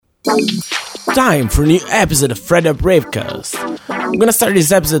Time for a new episode of Fred Up Ravecast. I'm gonna start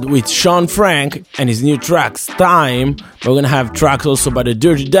this episode with Sean Frank and his new tracks Time. We're gonna have tracks also by the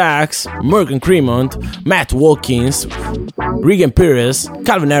Dirty Dax, Morgan Cremont, Matt Watkins, Regan Pires,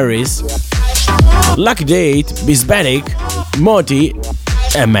 Calvin Harris, Lucky Date, Bisbatic, Moti,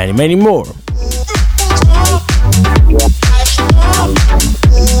 and many, many more.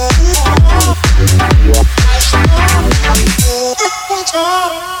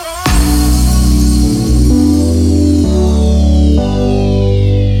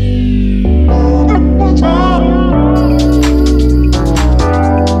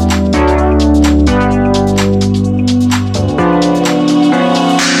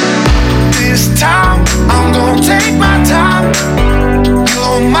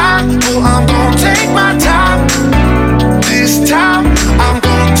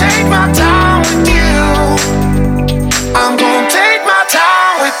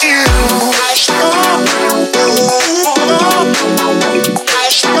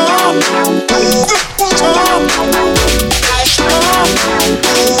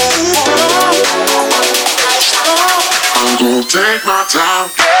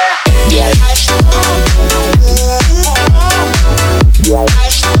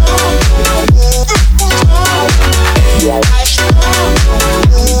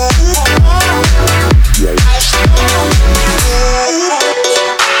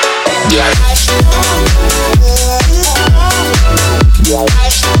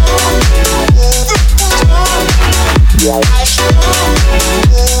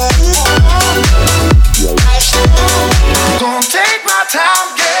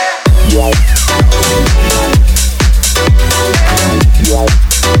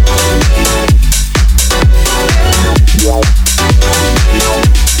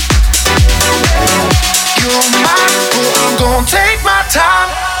 Take my time.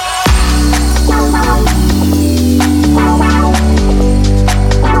 Gonna take my time,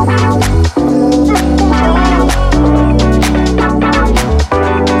 yeah.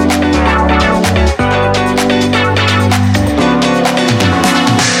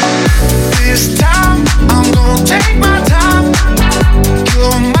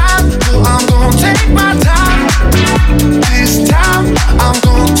 You're mine, but I'm gonna take my time.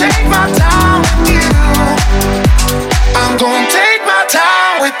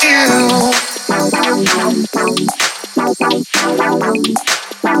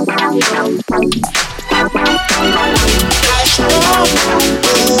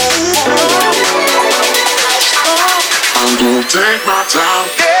 Take my time,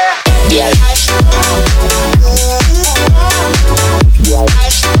 yeah.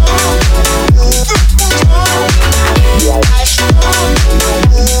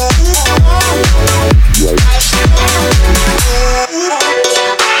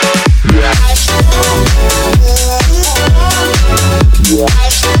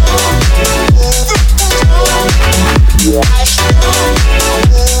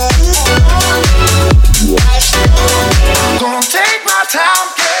 Gonna take my time,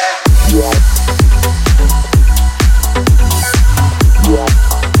 yeah.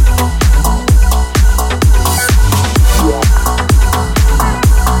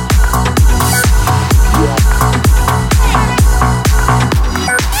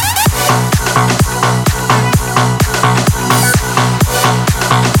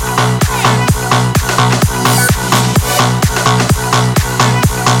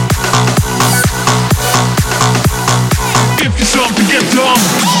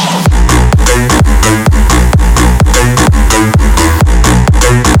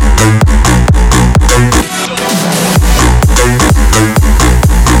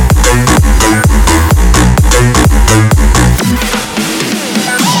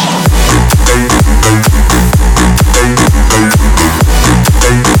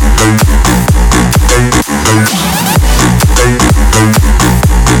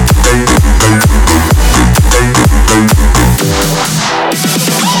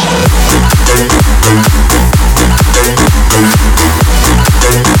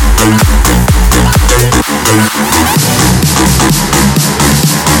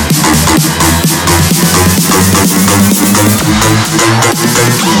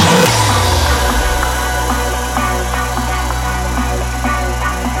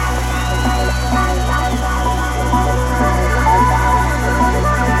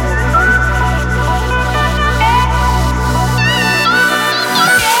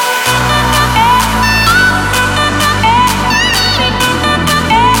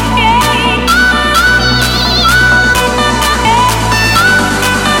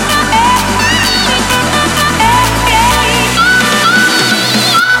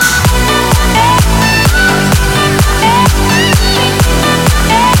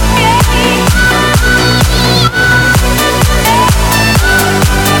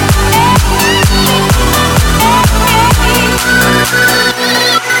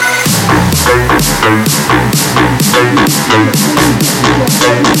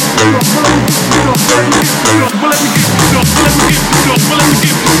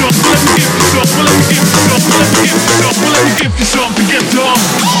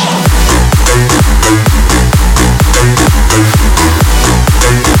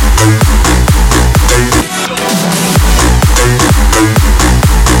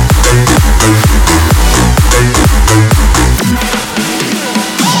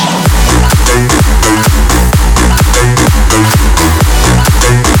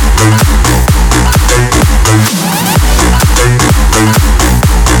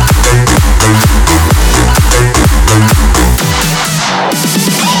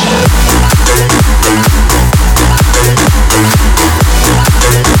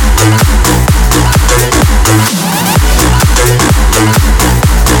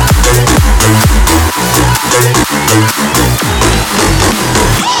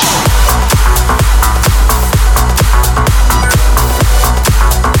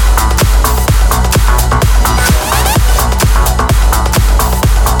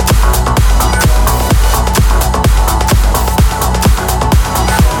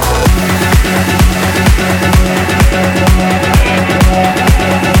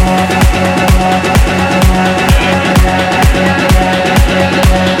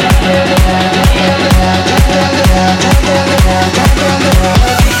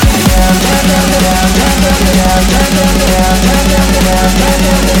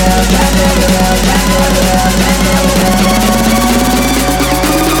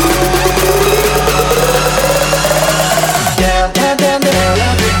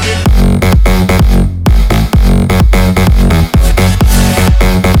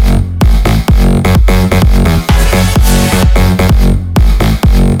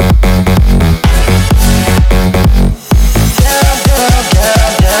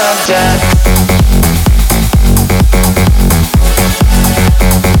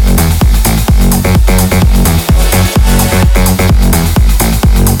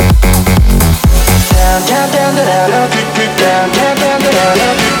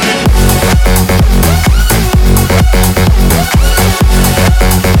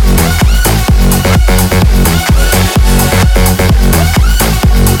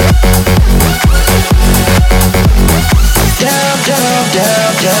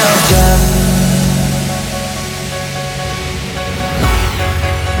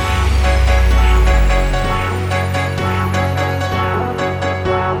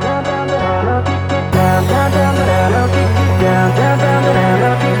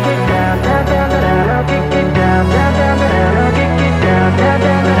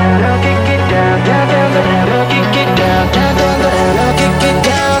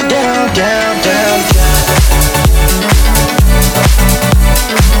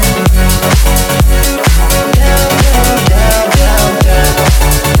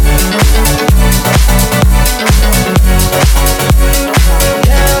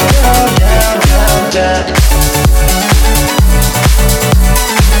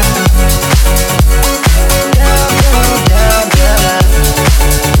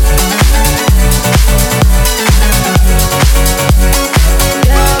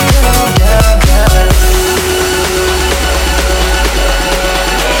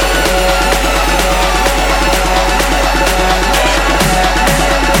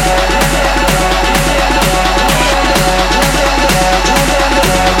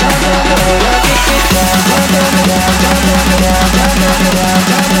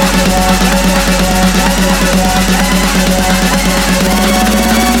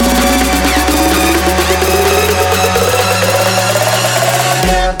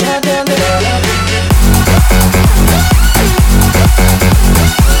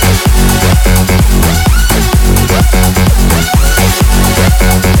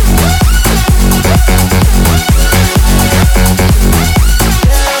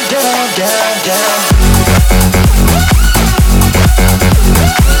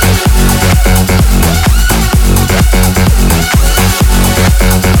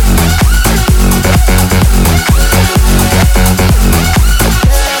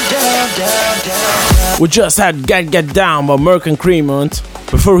 We just had Get Down by Merck and Cremont.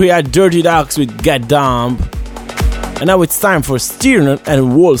 Before we had Dirty Ducks with Get Down. And now it's time for Stearnut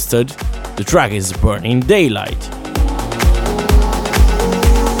and Woolstead. The track is Burning Daylight.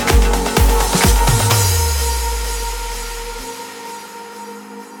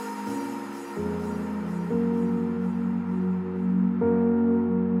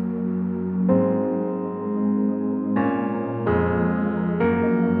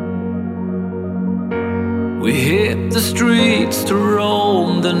 We hit the streets to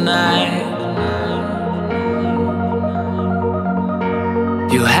roam the night.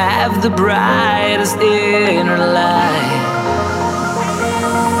 You have the brightest inner light.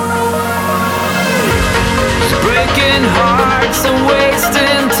 breaking hearts and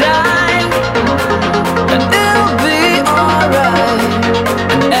wasting time, and it'll be alright.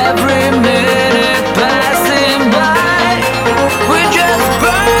 And every minute passing by, we're just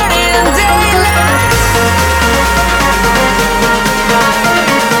burning daylight.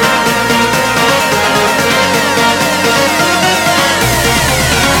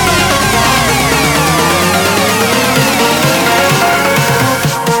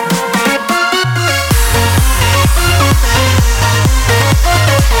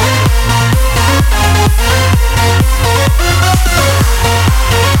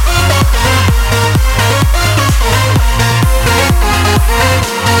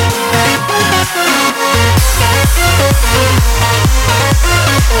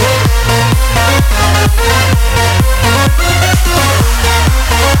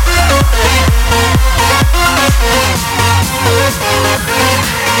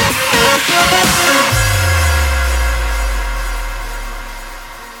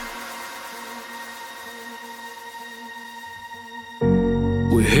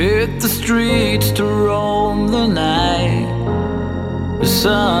 We hit the streets to roam the night. The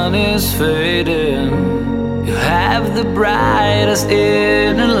sun is fading. You have the brightest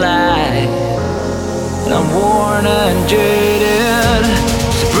inner light, and I'm worn and jaded,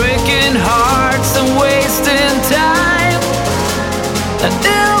 just breaking hearts and wasting time, and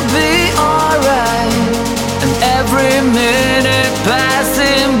it'll be alright. And every minute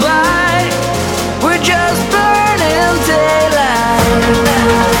passing by, we're just burning daylight.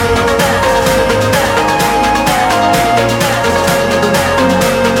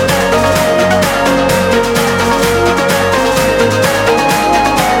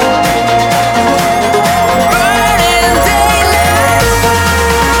 Burning daylight.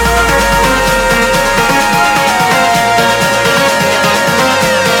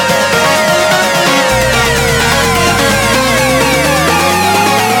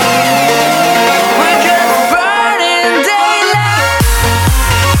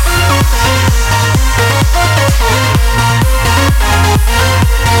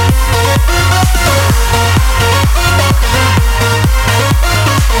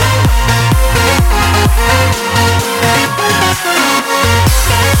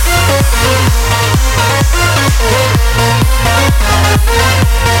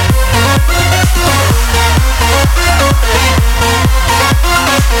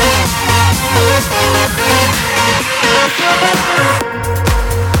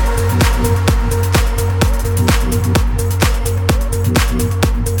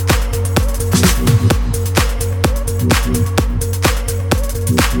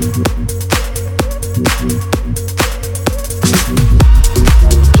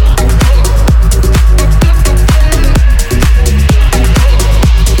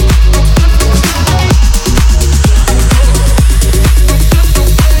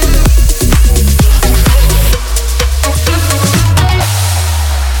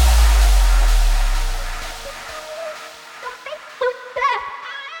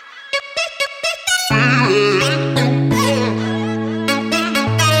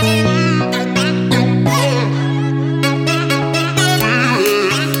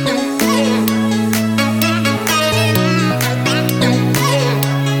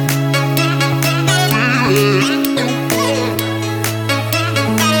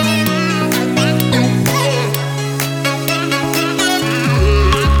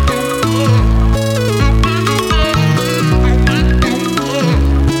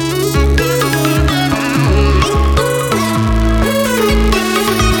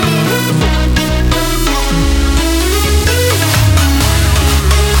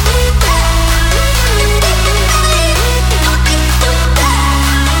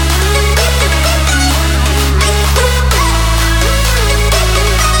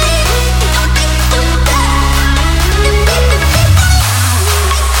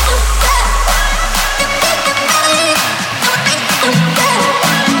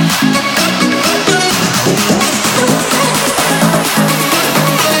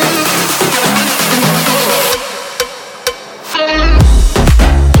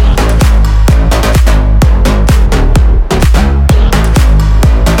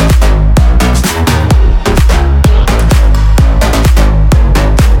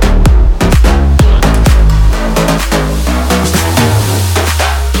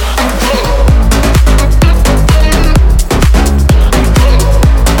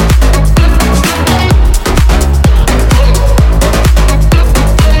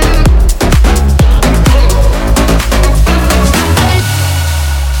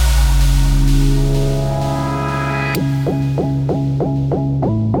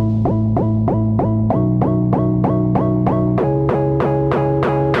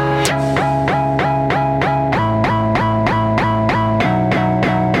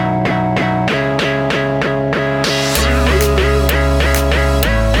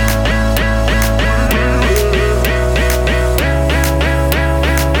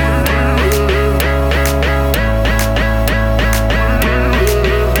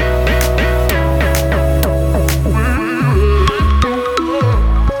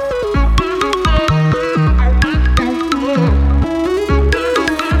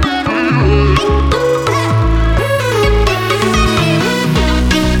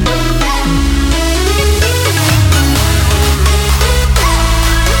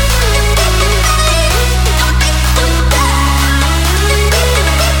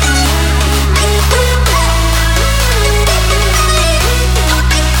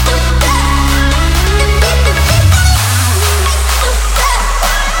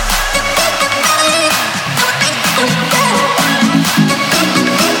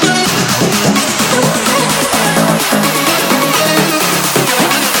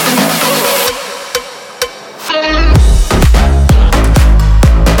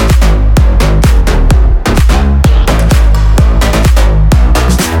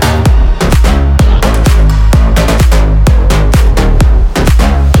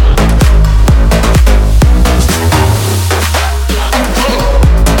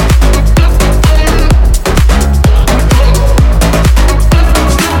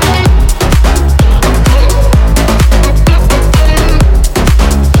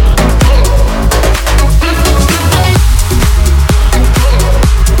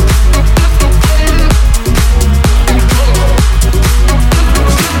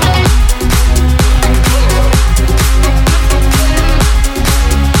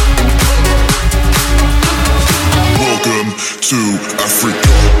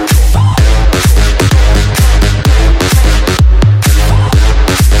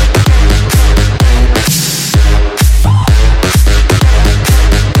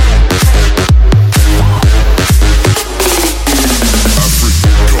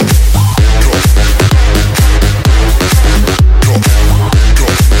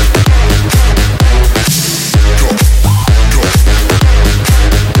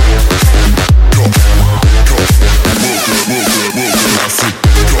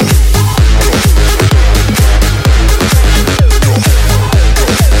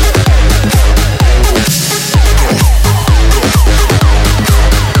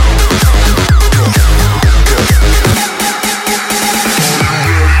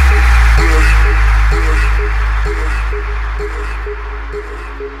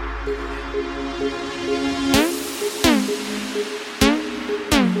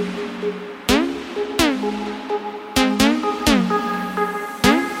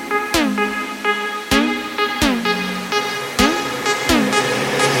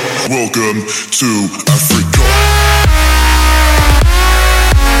 Welcome to Africa.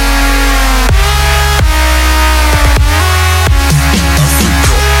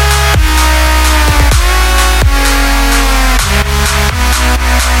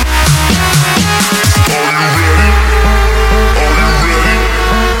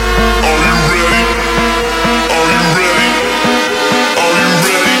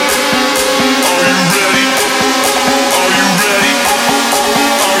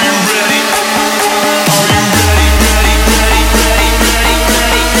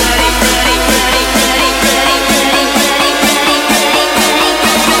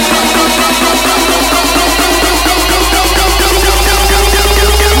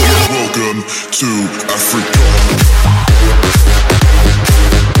 To Africa.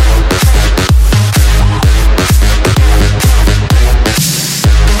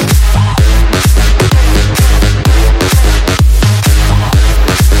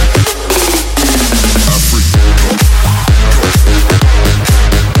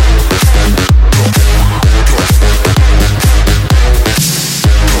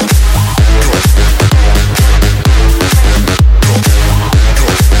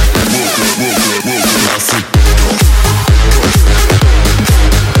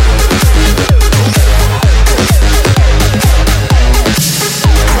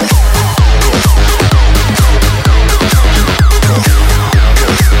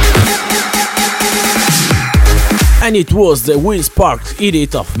 And it was the Will Sparks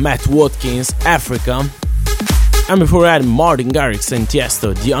edit of Matt Watkins, Africa. And before that, Martin Garrix and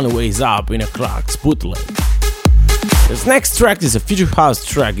Tiesto, The Only Way Is Up in a Clark's bootleg. This next track is a future house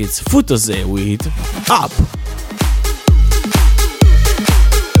track, it's Futose with Up.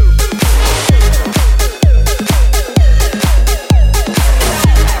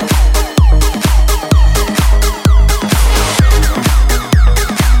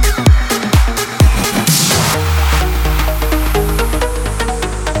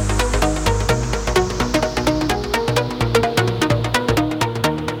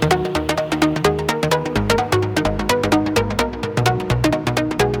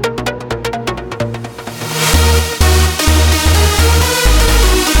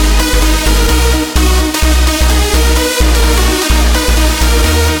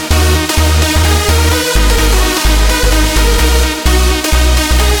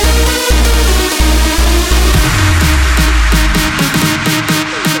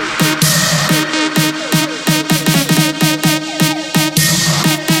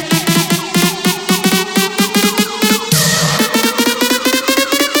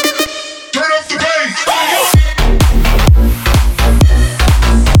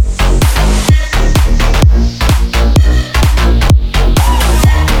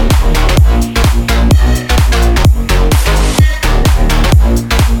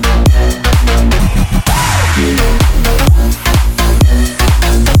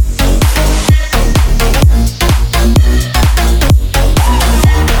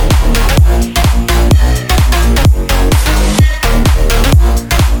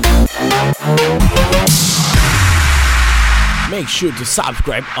 Make sure to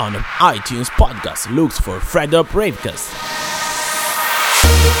subscribe on iTunes podcast. Looks for Fred Up Ravecast.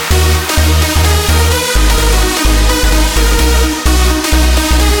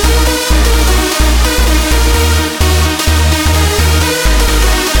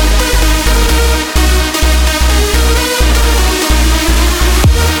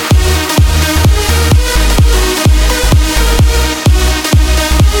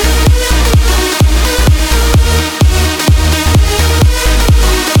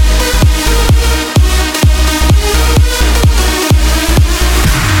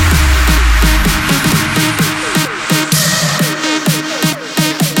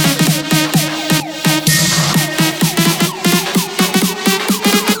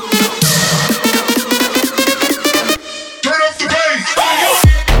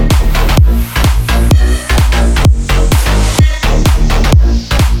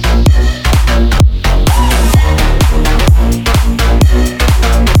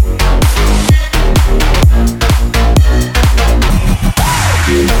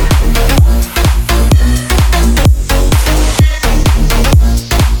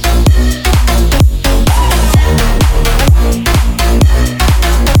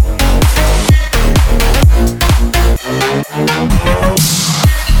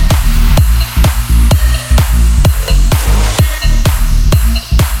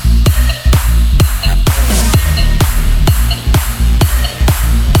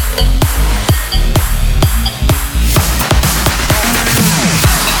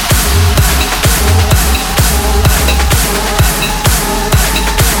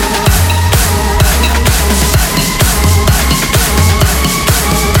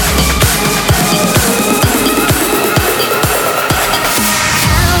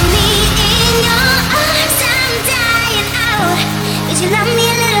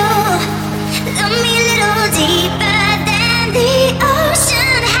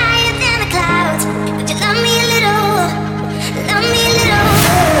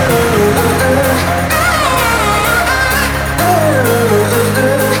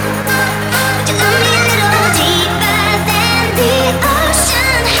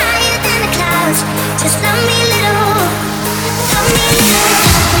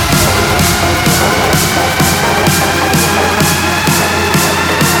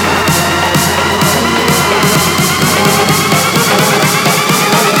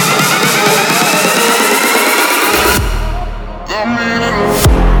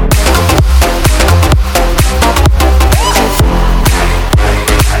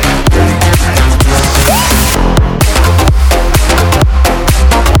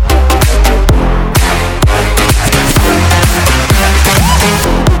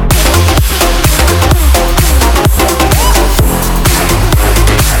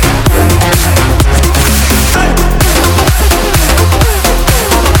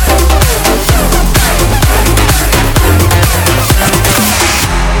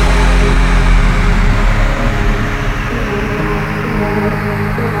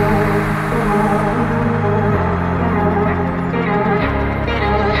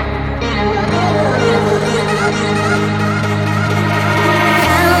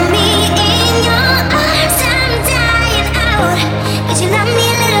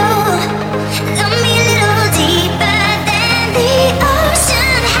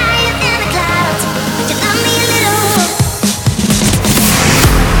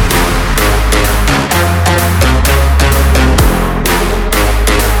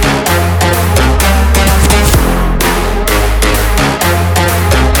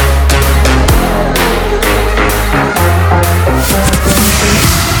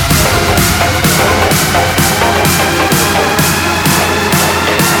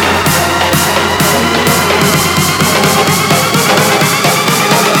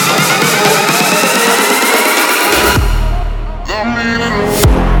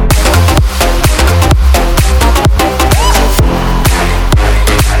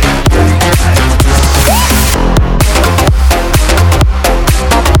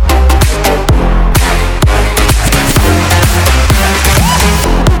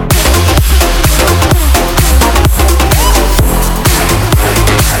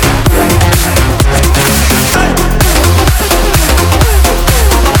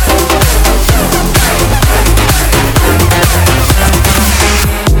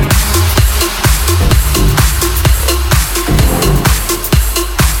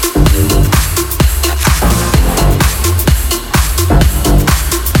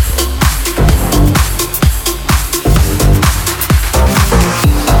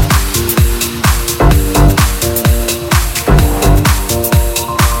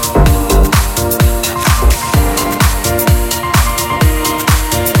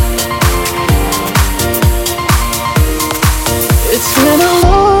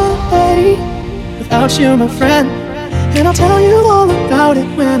 you, my friend. And I'll tell you all about it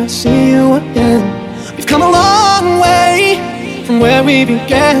when I see you again. We've come a long way from where we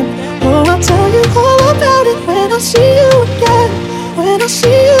began. Oh, I'll tell you all about it when I see you again. When I see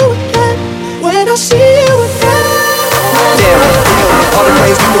you again. When I see you again. Damn, all the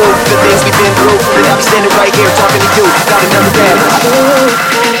ways we blew, the things we've been through, then I'll be standing right here talking to you about another bad.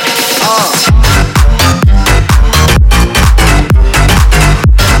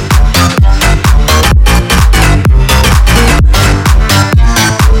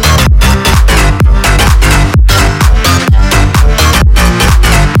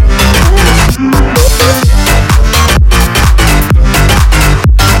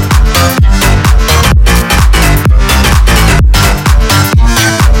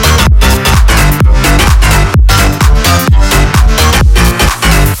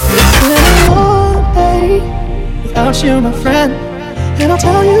 You, my friend, and I'll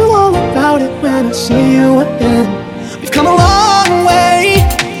tell you all about it when I see you again. We've come a long way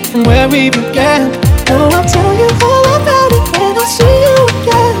from where we began. Oh, I'll tell you all about it when I see you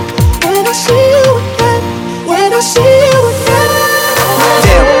again. When I see you again. When I see you again.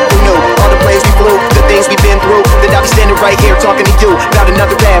 Damn, who knew all the ways we flew, the things we've been through, then I'll be standing right here talking to you about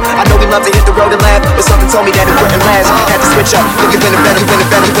another path. I know we love to hit the road and laugh, but something told me that it wouldn't last. Had to switch up, looking better, better, better,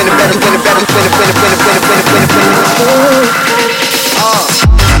 better, better, better, better, better, better, better, better, better, better, better, better.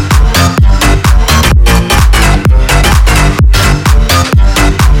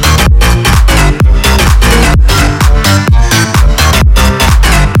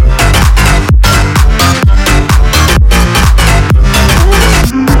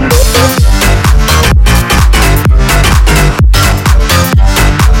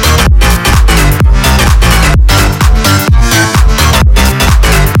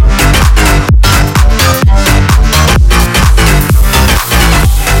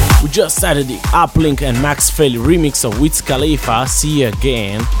 Just added the Uplink and Max Failey remix of Wiz Khalifa, See You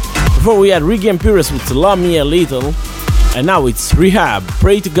Again. Before we had Ricky and Pires with Love Me A Little. And now it's Rehab,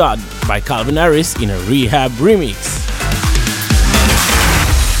 Pray to God by Calvin Harris in a Rehab remix.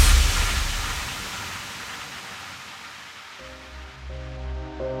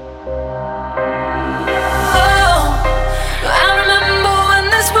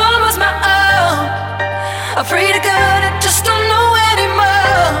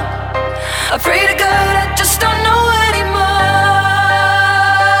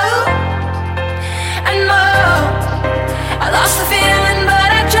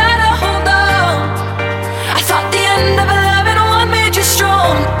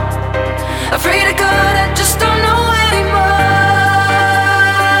 Afraid of God, I just don't know anymore.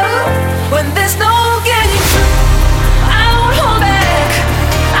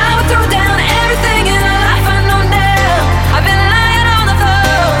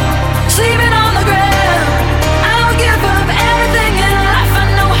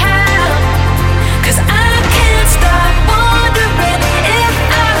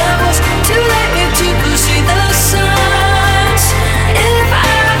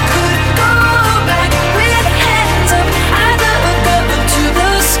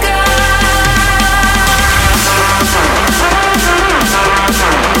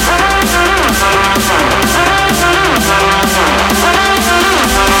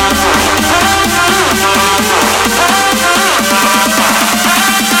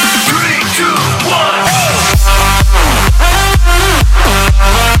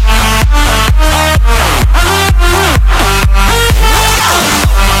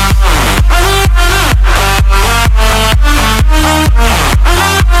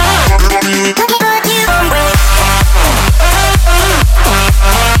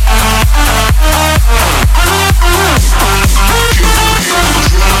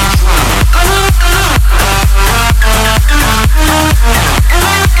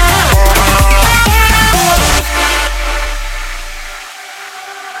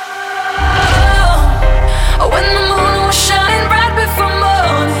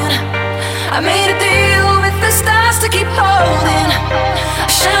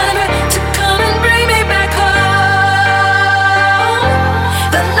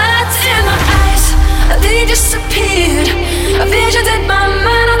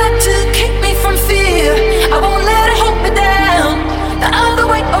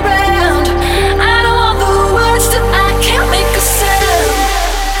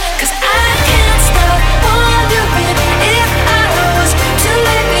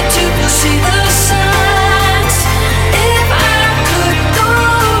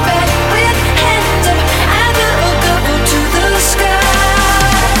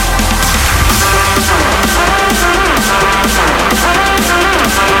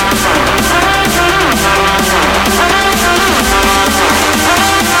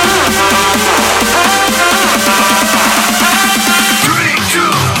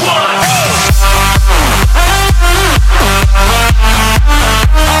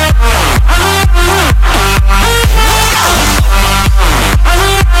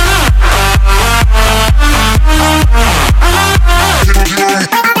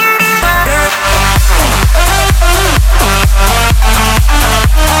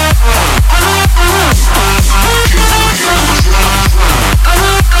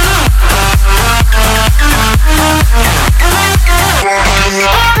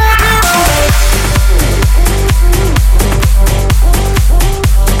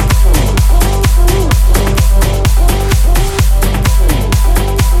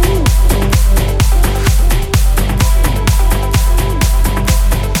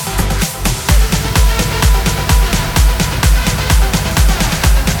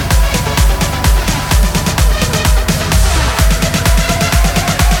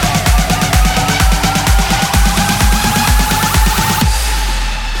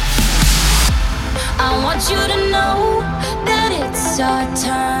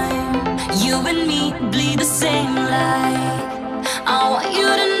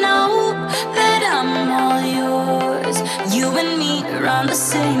 You and me run the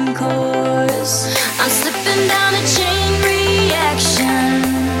same course. I'm slipping down a chain reaction,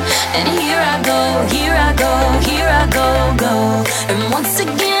 and here I go, here I go, here I go, go. And once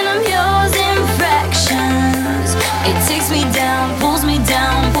again I'm yours in fractions. It takes me down, pulls me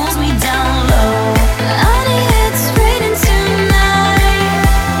down, pulls me down low. Honey, it's raining tonight,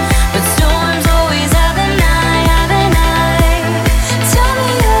 but storms always have the night, have the night. Tell me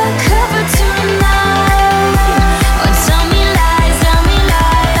you're covered tonight, or tell me lies, tell me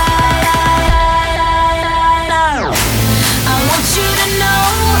lies. I want you to know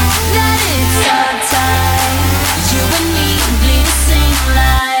that it's our time. You and me bleed the same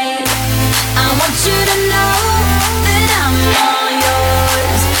light. I want you to know that I'm all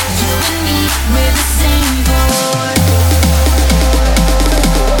yours. You and me, we're the same board.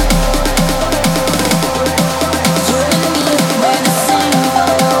 You and me, we're the same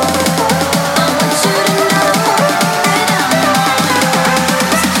board. I want you to know that I'm all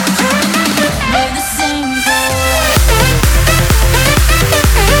yours. You and me, we're the same board.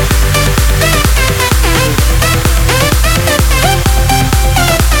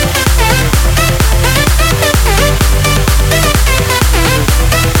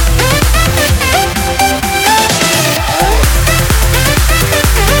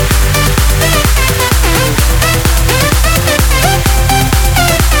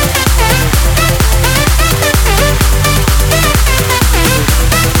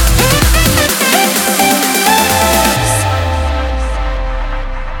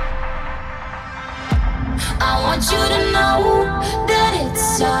 I want you to know that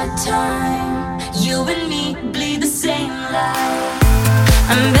it's our time. You and me bleed the same light.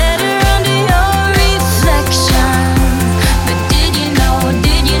 I'm better under your reflection. But did you know,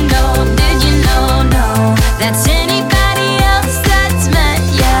 did you know, did you know, no, that's anybody else that's met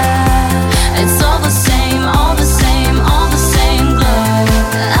ya. It's all the same, all the same, all the same glow.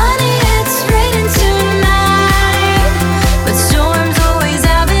 Honey, it's raining tonight, but storms always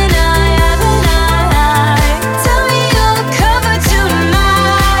have an eye, have an eye. Tell me you're covered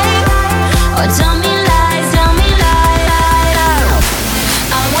tonight, or tell me lies, tell me lies.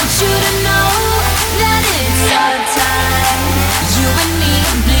 I want you to know that it's our time. You and me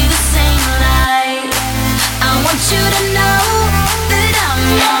bleed the same light. I want you to know that I'm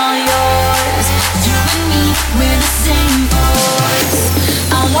all yours. You and me, we're the same force.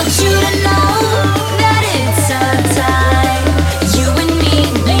 I want you to know that it's our time. You and me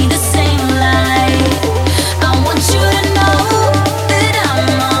bleed the same light. I want you to know that I'm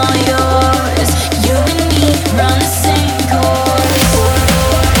all yours. You and me run the same course.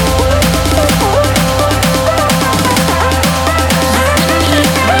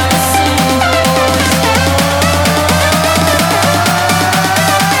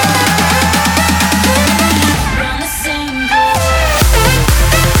 Run the same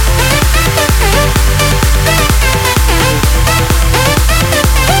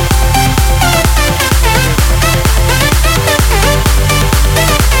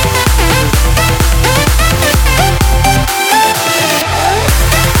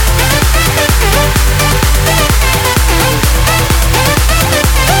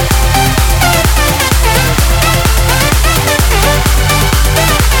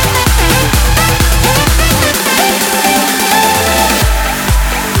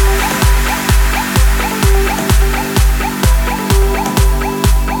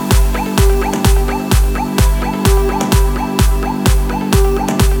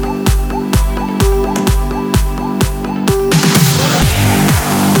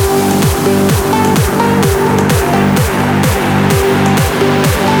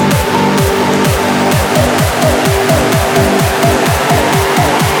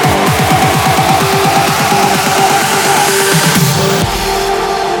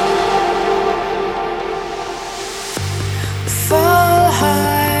Fall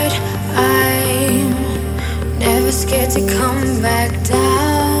hard, I'm never scared to come back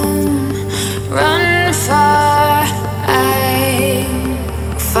down. Run far, I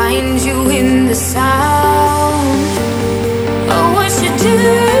find you in the sound. Oh, what you do?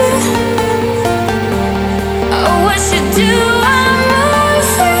 Oh, what you do? I'm all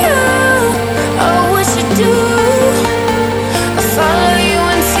for you. Oh, what you do? I follow you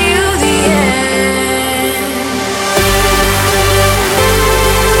until the end.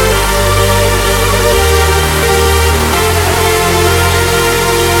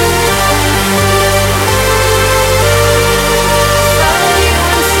 Follow you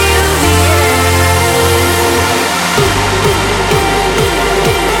until the end.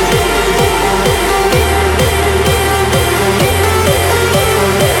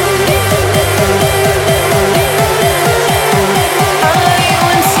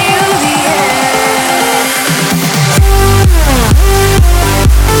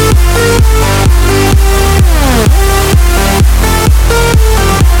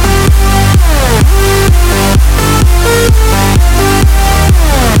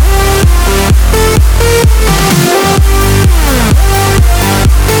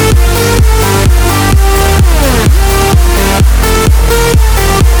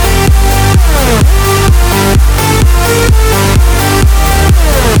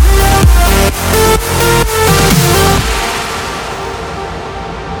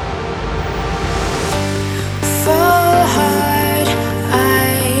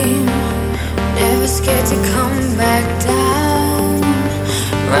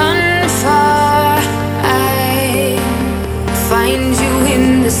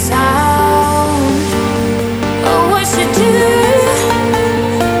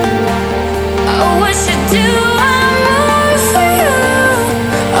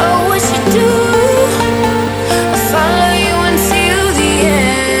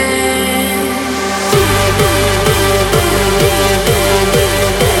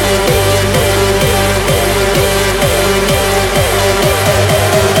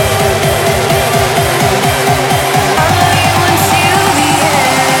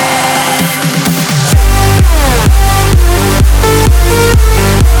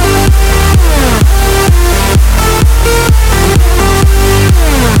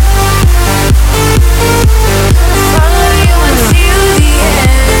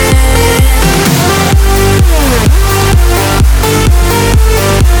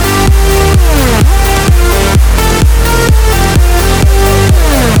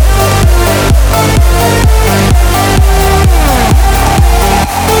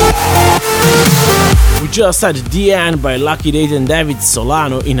 just had The End by Lucky Date and David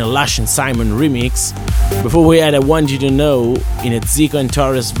Solano in a Lush and Simon remix. Before we had I Want You to Know in a Zico and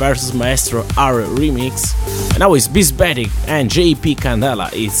Torres vs Maestro R remix. And now it's Bisbetic and JP Candela,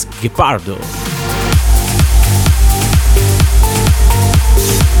 it's Gepardo.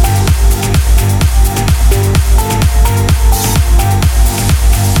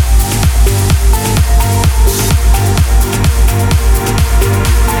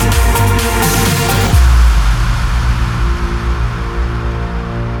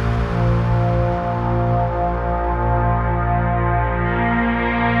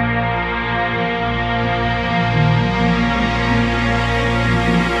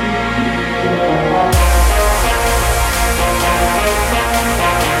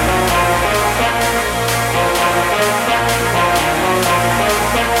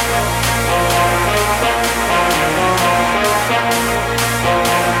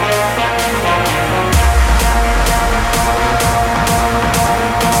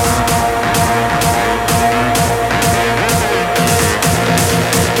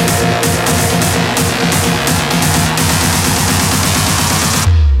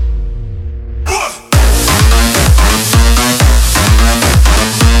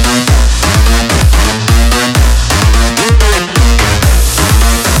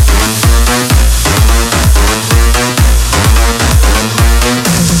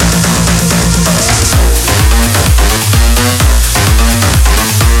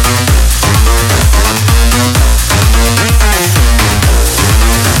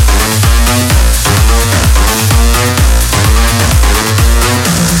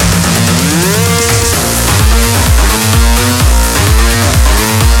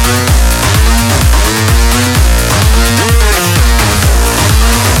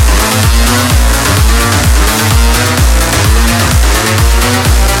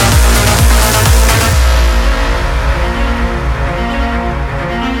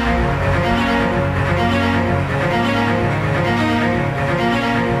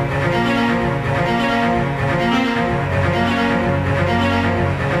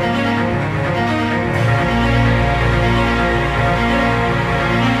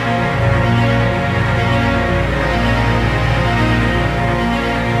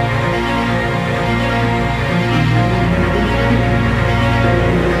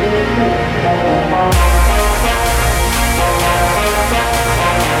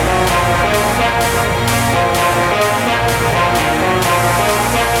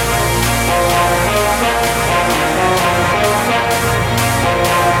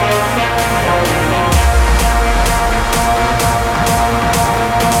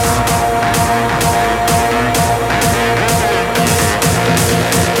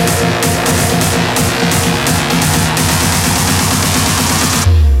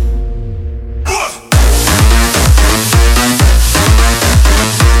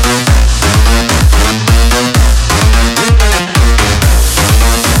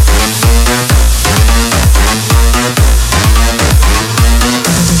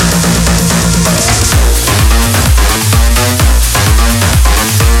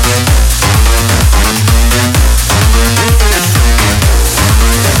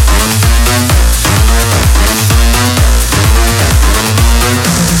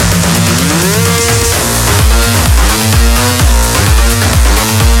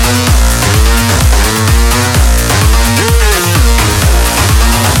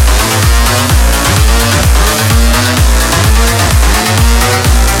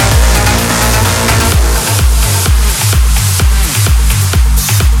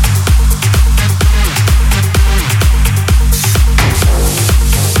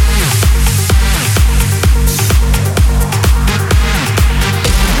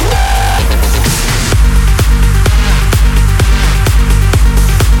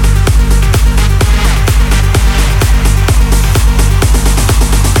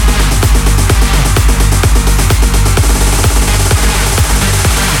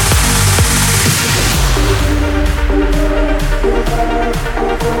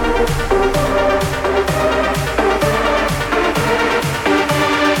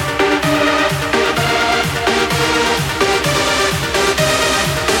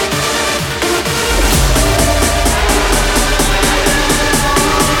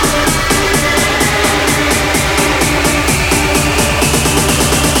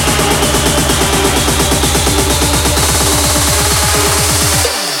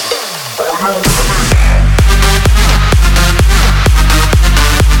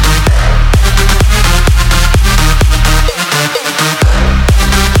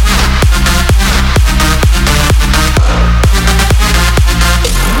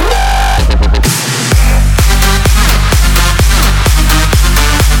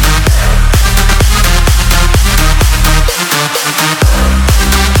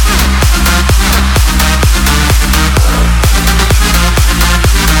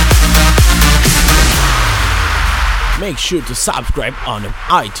 make sure to subscribe on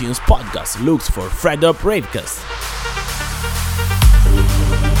iTunes podcast. Look for Fred Up Ravecast.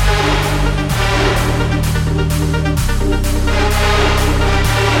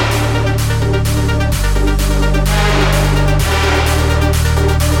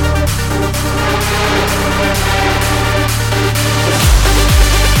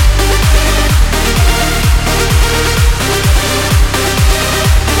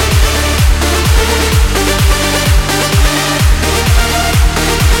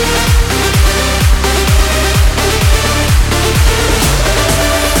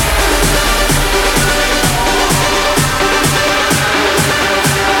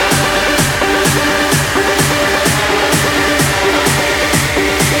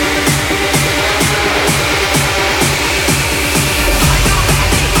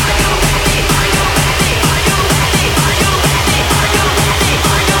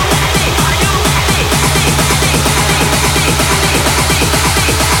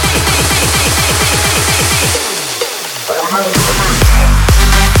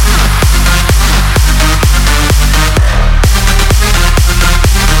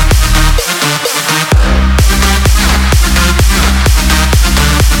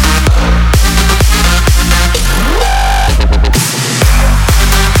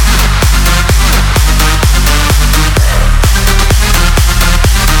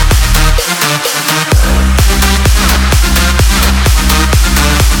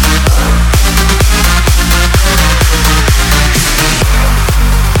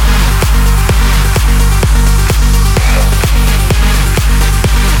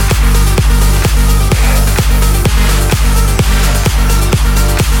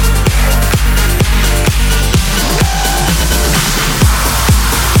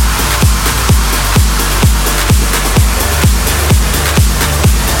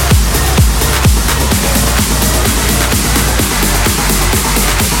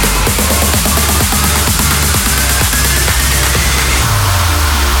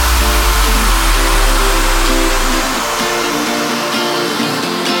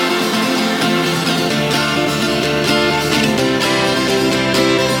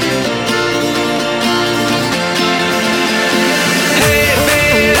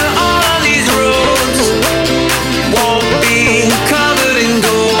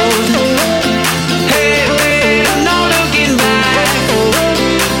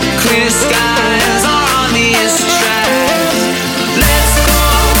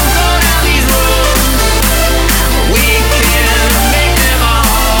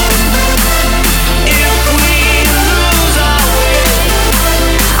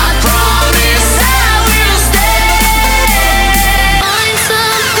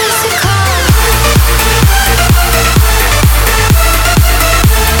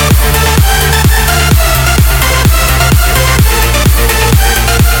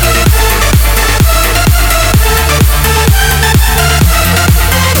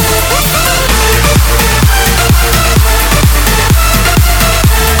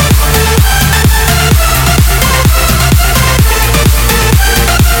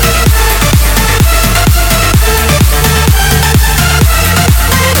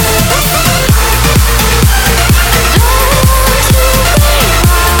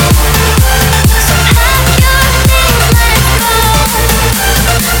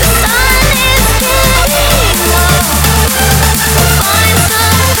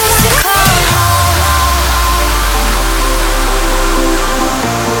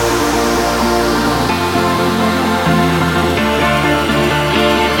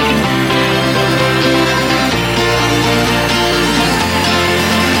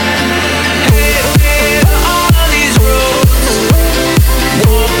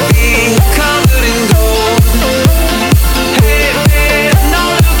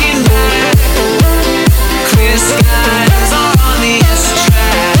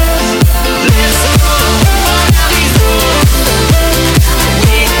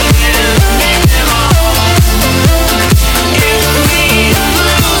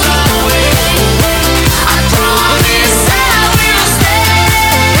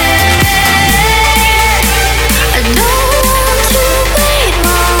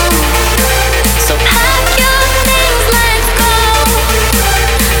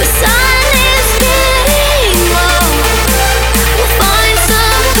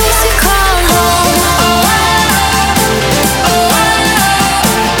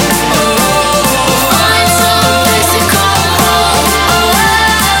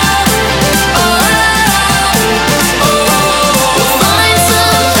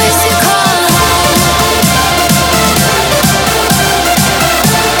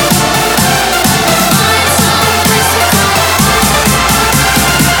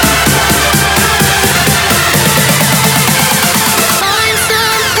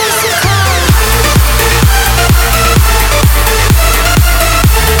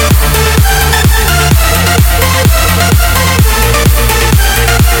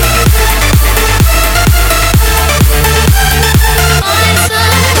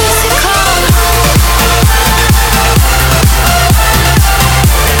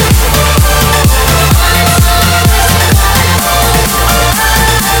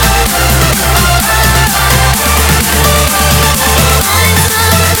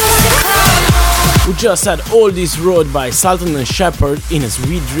 just had All This Road by Sultan and Shepard in a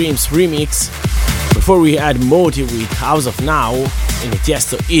Sweet Dreams remix. Before we had Moti with House of Now in a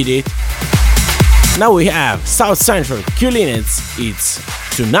Tiesto Edit. Now we have South Central Q-Linets, it's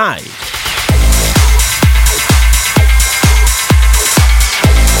Tonight.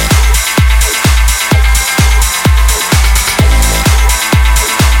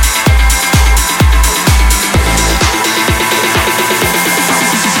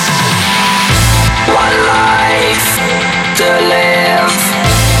 To live,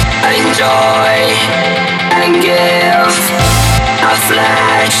 enjoy, and give a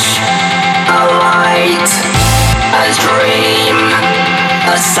flash, a light, a dream,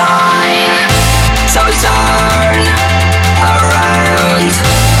 a sign. So turn around,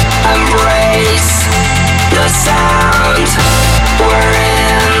 embrace the sound. We're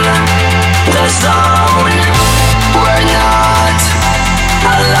in the zone, we're not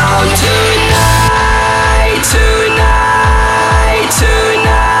alone tonight, tonight. Tonight,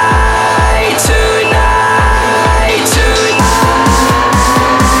 tonight,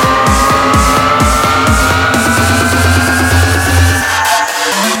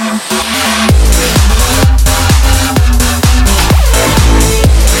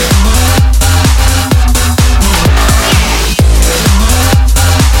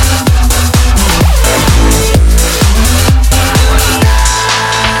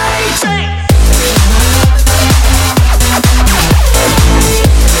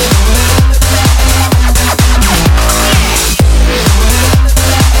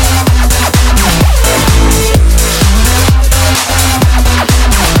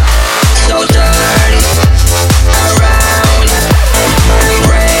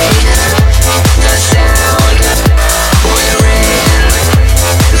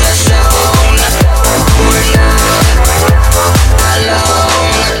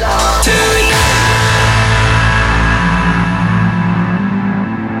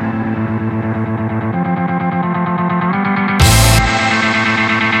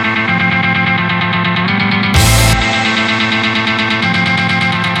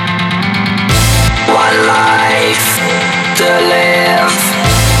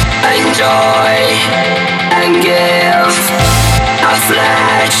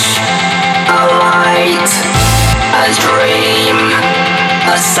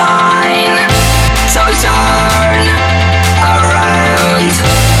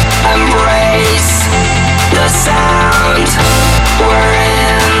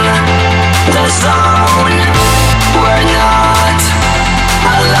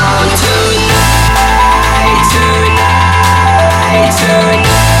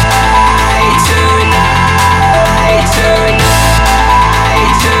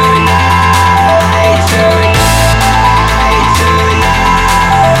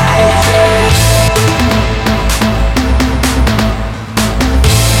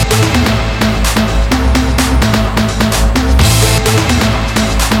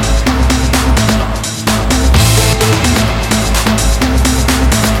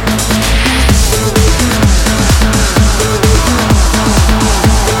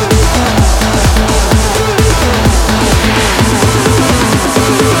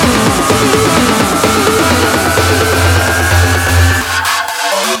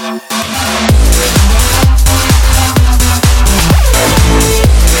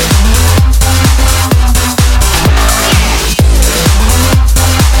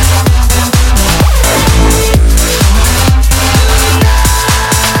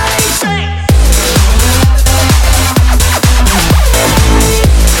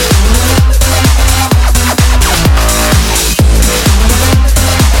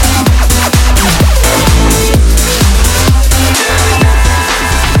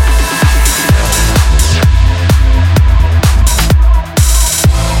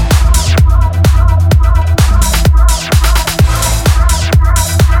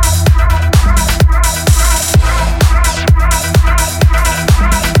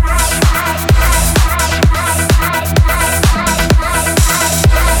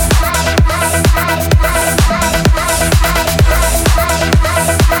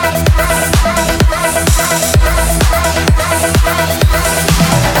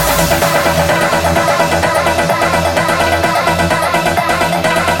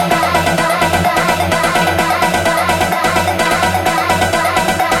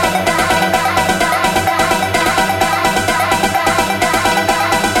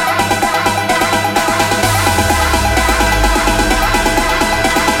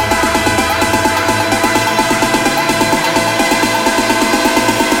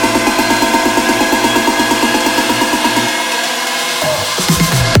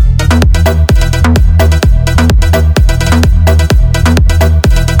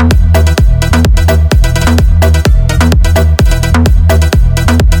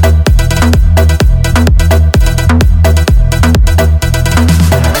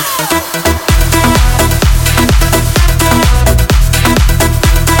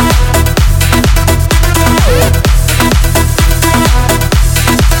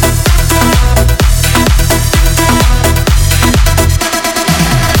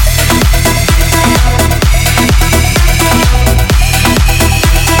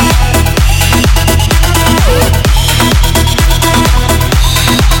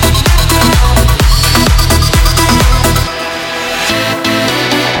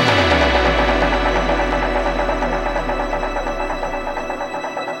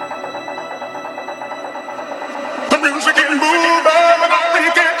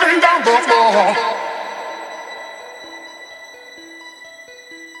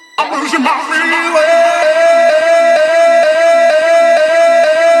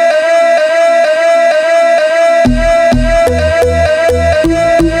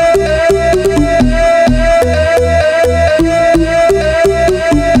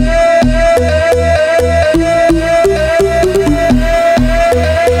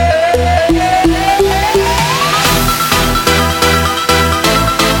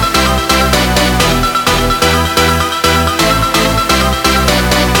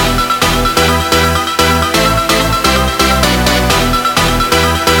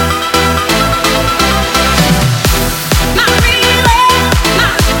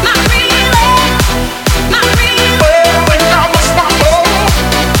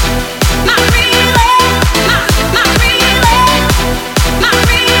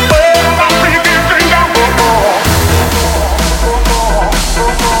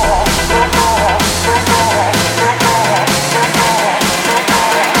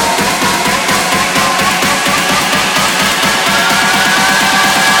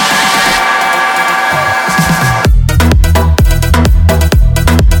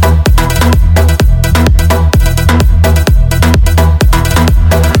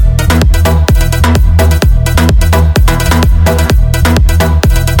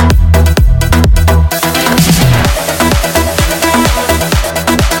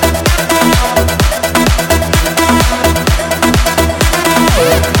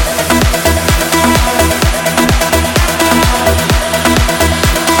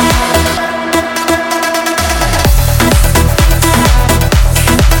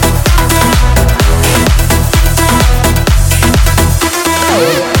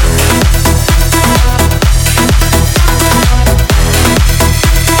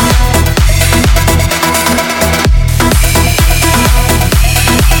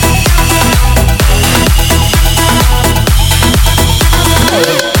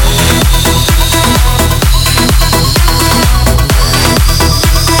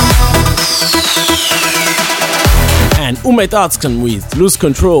 Roommate Oxcon with Lose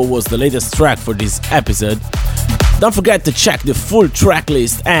Control was the latest track for this episode. Don't forget to check the full track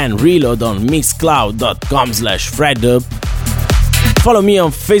list and reload on mixcloud.com/FredDub. Follow me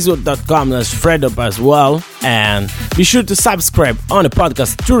on facebook.com/FredDub as well, and be sure to subscribe on the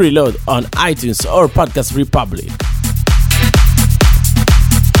podcast to Reload on iTunes or Podcast Republic.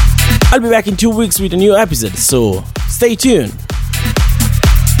 I'll be back in 2 weeks with a new episode, so stay tuned.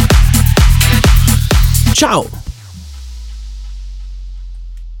 Ciao!